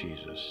 praise you,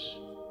 Jesus.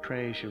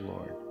 Praise you,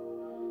 Lord.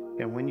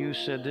 And when you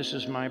said, this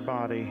is my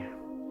body,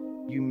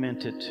 you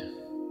meant it.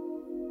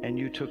 And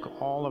you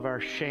took all of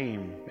our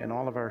shame and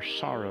all of our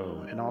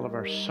sorrow and all of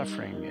our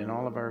suffering and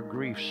all of our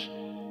griefs,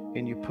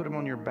 and you put them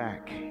on your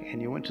back,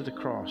 and you went to the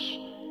cross,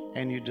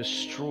 and you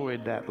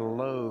destroyed that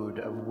load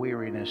of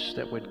weariness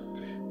that would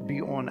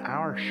be on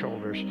our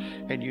shoulders,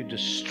 and you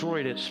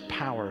destroyed its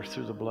power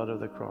through the blood of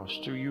the cross,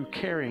 through you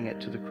carrying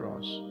it to the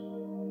cross.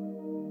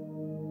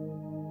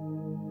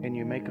 And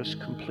you make us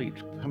complete.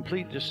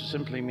 Complete just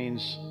simply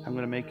means I'm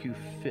going to make you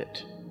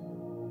fit.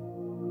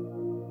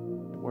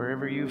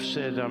 Wherever you've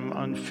said I'm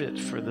unfit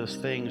for the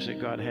things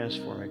that God has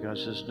for me, God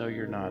says, no,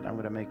 you're not. I'm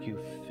going to make you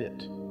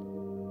fit.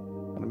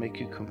 I'm going to make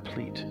you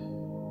complete.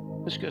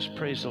 Let's just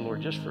praise the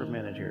Lord just for a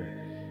minute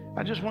here.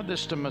 I just want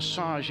this to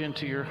massage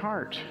into your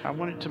heart. I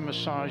want it to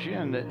massage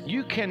in that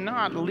you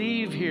cannot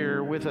leave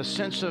here with a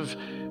sense of,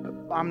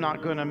 I'm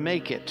not going to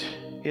make it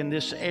in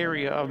this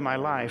area of my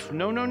life.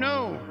 No, no,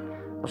 no.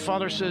 The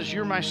Father says,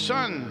 you're my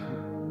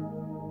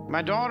son,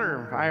 my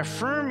daughter. I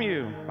affirm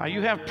you.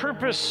 You have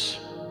purpose.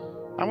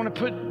 I want to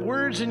put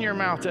words in your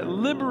mouth that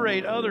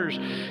liberate others.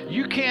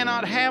 You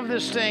cannot have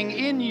this thing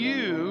in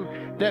you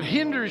that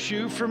hinders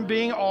you from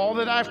being all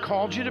that I've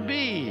called you to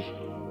be.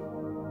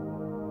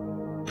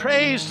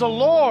 Praise the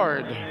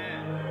Lord.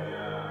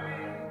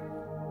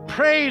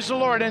 Praise the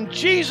Lord. In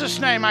Jesus'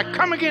 name, I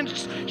come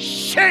against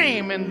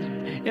shame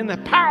in the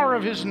power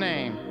of his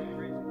name.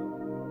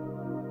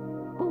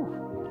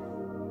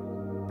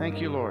 Whew.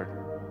 Thank you, Lord.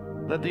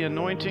 Let the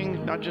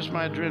anointing, not just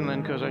my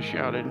adrenaline because I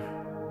shouted,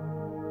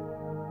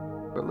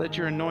 but let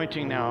your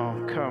anointing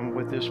now come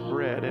with this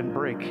bread and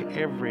break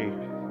every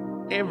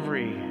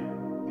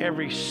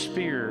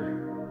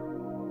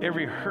spear,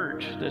 every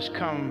hurt that's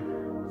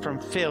come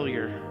from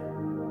failure,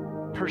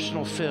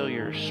 personal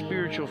failure,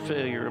 spiritual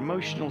failure,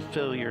 emotional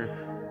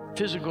failure,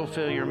 physical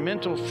failure,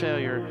 mental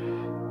failure,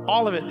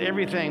 all of it,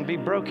 everything be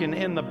broken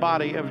in the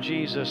body of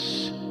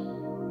Jesus,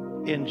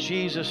 in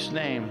Jesus'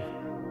 name.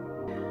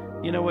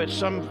 You know what,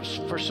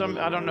 for some,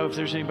 I don't know if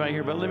there's anybody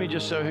here, but let me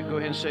just go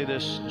ahead and say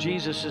this.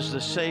 Jesus is the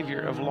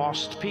Savior of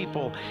lost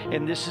people,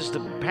 and this is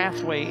the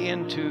pathway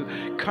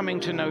into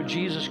coming to know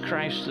Jesus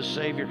Christ the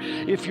Savior.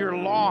 If you're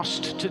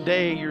lost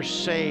today, you're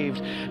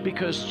saved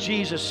because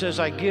Jesus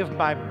says, I give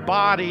my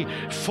body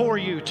for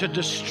you to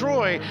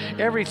destroy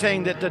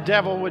everything that the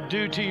devil would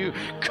do to you.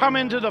 Come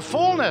into the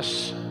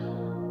fullness.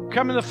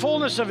 Come in the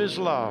fullness of his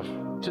love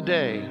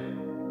today.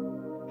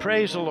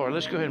 Praise the Lord.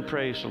 Let's go ahead and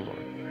praise the Lord.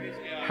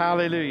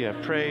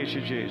 Hallelujah. Praise you,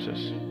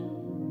 Jesus.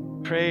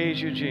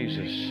 Praise you,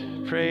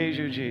 Jesus. Praise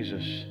you,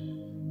 Jesus.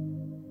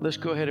 Let's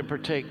go ahead and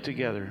partake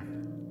together.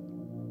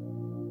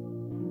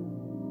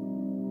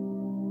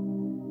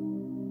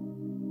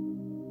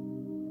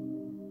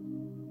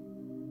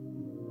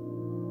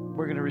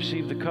 We're going to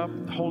receive the cup.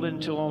 Hold it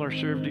until all are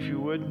served, if you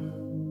would.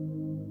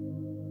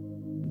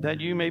 That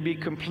you may be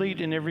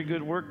complete in every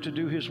good work to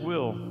do His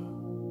will.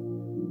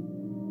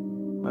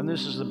 And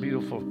this is the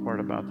beautiful part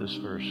about this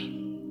verse.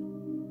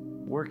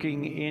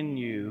 Working in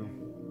you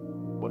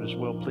what is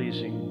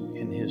well-pleasing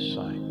in His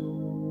sight.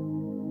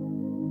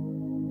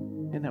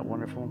 Isn't that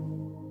wonderful?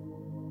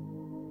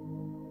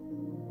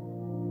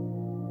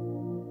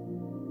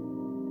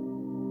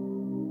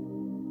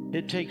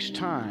 It takes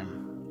time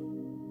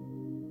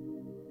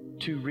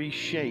to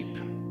reshape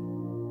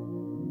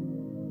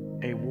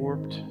a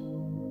warped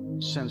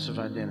sense of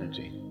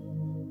identity.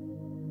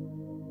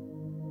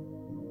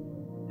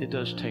 It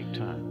does take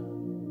time.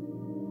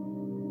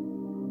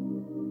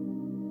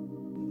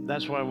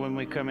 That's why when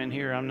we come in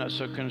here, I'm not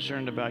so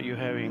concerned about you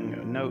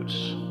having notes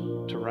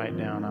to write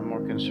down. I'm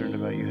more concerned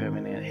about you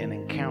having an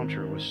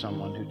encounter with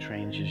someone who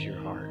changes your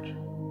heart.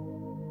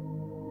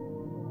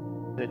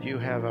 That you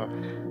have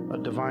a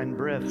divine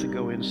breath to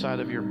go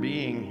inside of your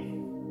being.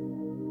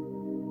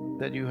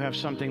 That you have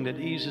something that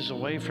eases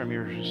away from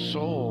your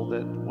soul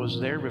that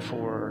was there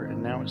before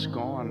and now it's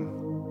gone.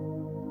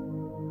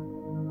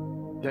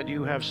 That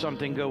you have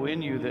something go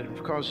in you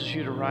that causes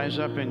you to rise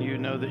up and you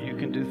know that you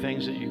can do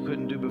things that you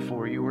couldn't do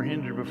before. You were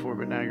hindered before,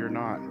 but now you're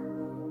not.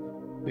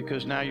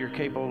 Because now you're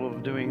capable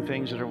of doing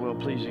things that are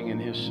well-pleasing in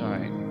His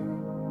sight.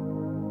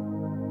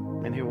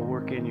 And He will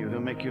work in you. He'll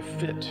make you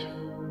fit.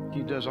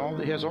 He has all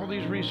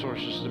these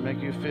resources to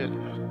make you fit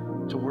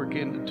to work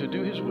in, to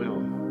do His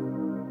will.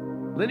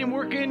 Let Him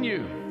work in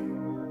you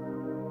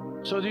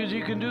so that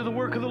you can do the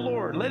work of the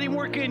Lord. Let Him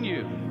work in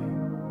you.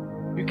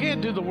 You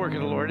can't do the work of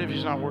the Lord if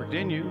He's not worked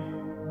in you.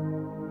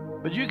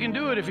 But you can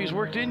do it if He's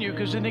worked in you,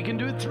 because then He can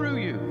do it through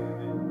you.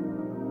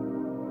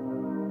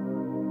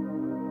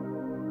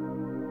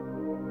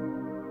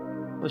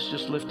 Let's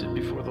just lift it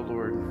before the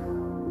Lord.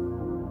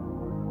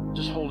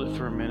 Just hold it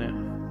for a minute.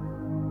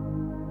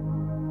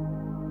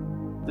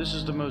 This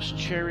is the most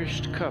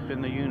cherished cup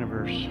in the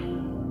universe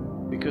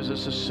because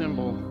it's a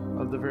symbol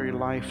of the very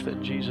life that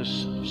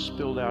Jesus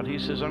spilled out. He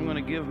says, I'm going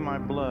to give my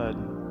blood.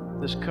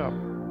 This cup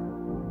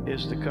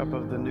is the cup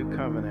of the new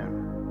covenant.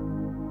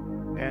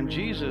 And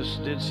Jesus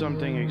did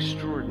something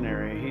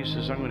extraordinary. He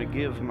says, I'm going to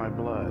give my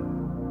blood.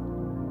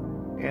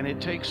 And it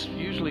takes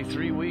usually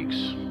 3 weeks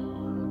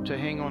to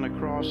hang on a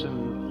cross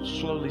and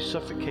slowly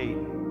suffocate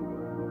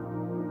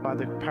by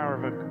the power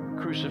of a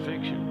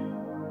crucifixion.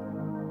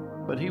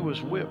 But He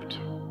was whipped.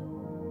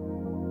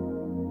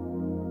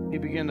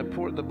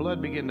 The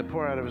blood began to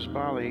pour out of His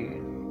body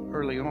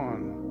early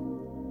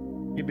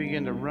on. He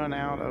began to run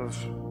out of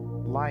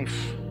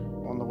life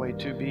on the way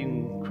to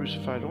being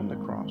crucified on the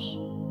cross.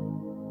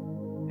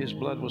 His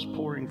blood was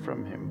pouring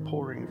from Him,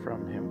 pouring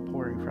from Him,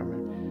 pouring from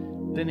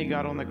Him. Then He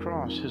got on the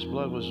cross. His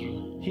blood was,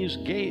 He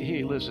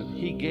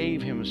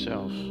gave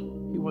Himself.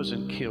 He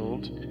wasn't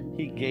killed.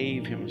 He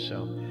gave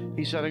Himself.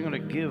 He said, I'm going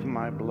to give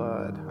my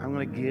blood. I'm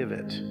going to give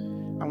it.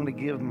 I'm going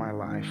to give my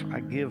life. I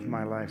give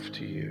my life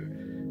to you.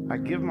 I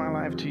give my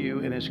life to you,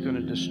 and it's going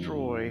to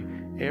destroy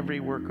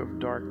every work of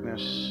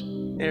darkness.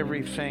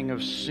 Everything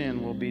of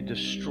sin will be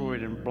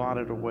destroyed and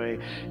blotted away.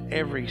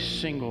 Every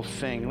single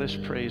thing. Let's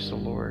praise the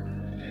Lord.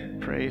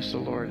 Praise the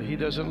Lord. He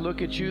doesn't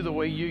look at you the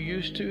way you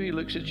used to. He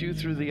looks at you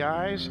through the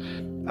eyes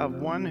of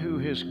one who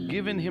has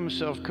given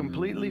Himself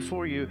completely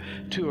for you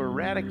to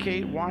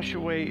eradicate, wash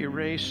away,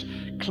 erase,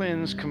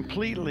 cleanse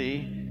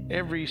completely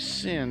every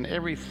sin,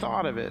 every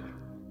thought of it.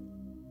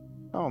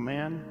 Oh,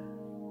 man.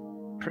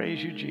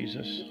 Praise you,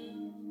 Jesus.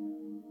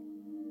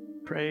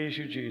 Praise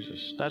you,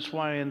 Jesus. That's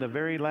why in the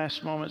very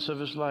last moments of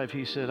His life,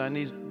 He said, I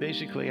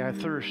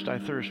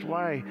thirst.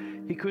 Why?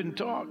 He couldn't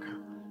talk.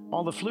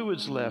 All the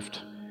fluids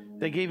left.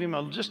 They gave Him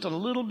just a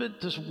little bit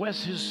to wet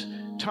His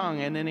tongue,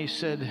 and then He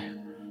said,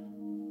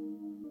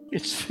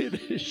 it's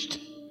finished.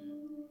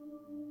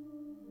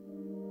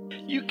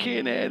 You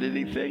can't add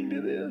anything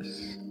to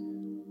this.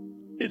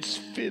 It's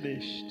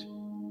finished.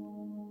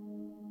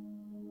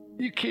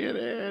 You can't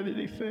add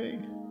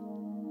anything.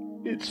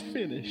 It's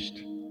finished.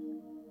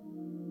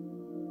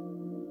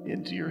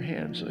 Into your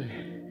hands I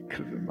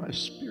commit my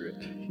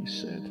spirit, He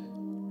said.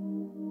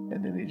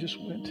 And then He just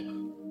went.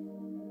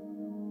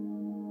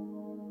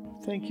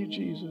 Thank you,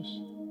 Jesus.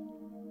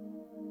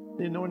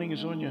 The anointing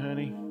is on you,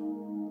 honey.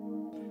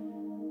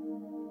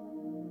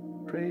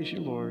 Praise you,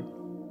 Lord.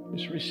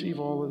 Just receive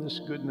all of this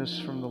goodness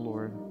from the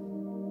Lord.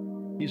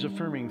 He's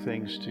affirming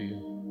things to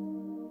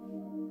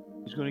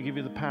you. He's going to give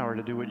you the power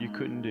to do what you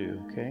couldn't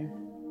do, okay?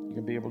 You're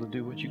going to be able to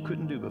do what you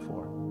couldn't do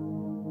before.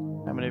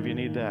 How many of you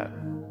need that?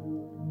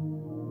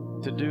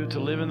 To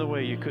live in the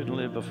way you couldn't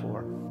live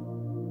before.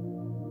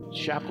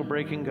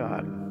 Shackle-breaking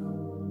God.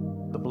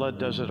 The blood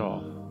does it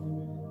all.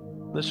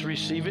 Let's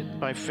receive it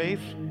by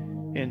faith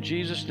in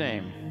Jesus'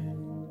 name.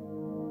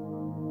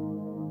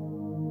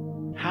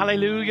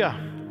 Hallelujah.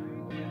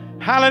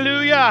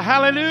 Hallelujah.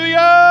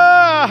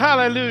 Hallelujah.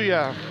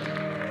 Hallelujah.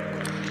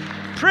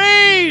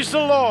 Praise the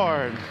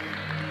Lord.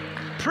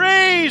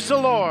 Praise the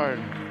Lord.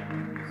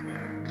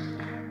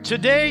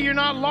 Today, you're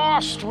not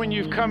lost when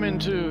you've come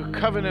into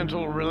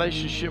covenantal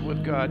relationship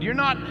with God. You're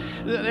not,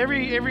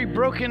 every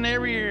broken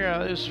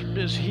area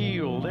is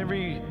healed.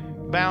 Every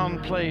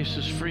bound place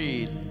is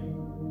freed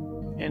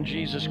in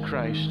Jesus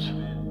Christ.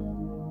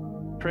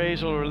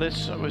 Praise the Lord.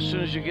 Let's, as soon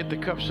as you get the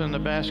cups in the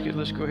basket,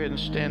 let's go ahead and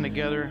stand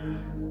together,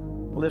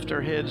 lift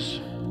our heads,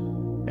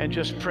 and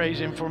just praise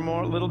Him for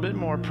a little bit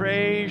more.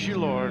 Praise you,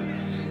 Lord.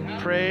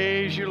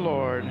 Praise you,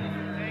 Lord.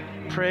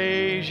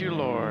 Praise you,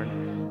 Lord.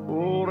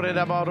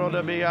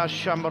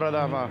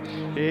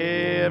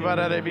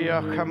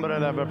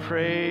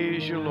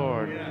 Praise you,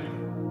 Lord.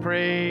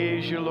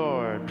 Praise you,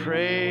 Lord.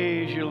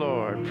 Praise you,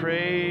 Lord.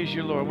 Praise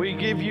you, Lord. We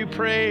give you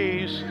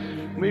praise.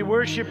 We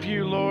worship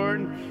you,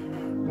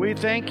 Lord. We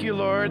thank you,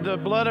 Lord. The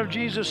blood of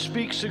Jesus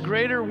speaks a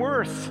greater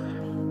worth,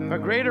 a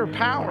greater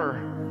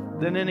power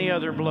than any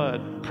other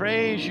blood.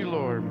 Praise you,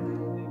 Lord.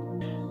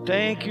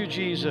 Thank you,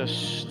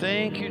 Jesus.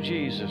 Thank you,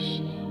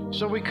 Jesus.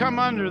 So we come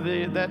under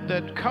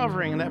that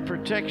covering, that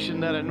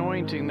protection, that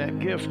anointing, that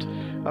gift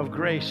of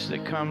grace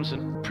that comes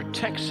and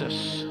protects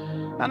us.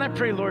 And I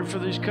pray, Lord, for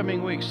these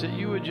coming weeks that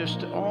you would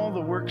just, all the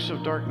works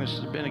of darkness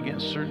that have been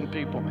against certain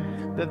people,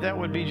 that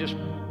would be just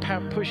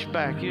pushed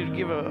back. You'd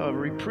give a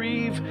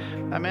reprieve.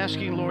 I'm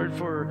asking, Lord,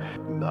 for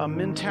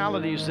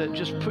mentalities that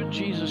just put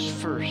Jesus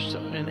first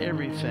in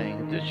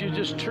everything, that you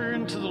just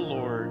turn to the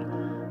Lord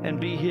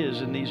and be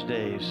His in these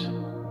days.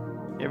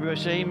 Everybody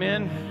say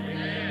amen.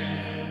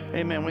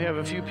 Amen. We have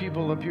a few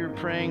people up here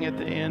praying at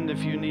the end.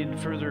 If you need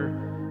further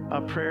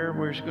prayer,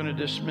 we're just going to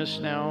dismiss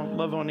now.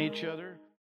 Love on each other.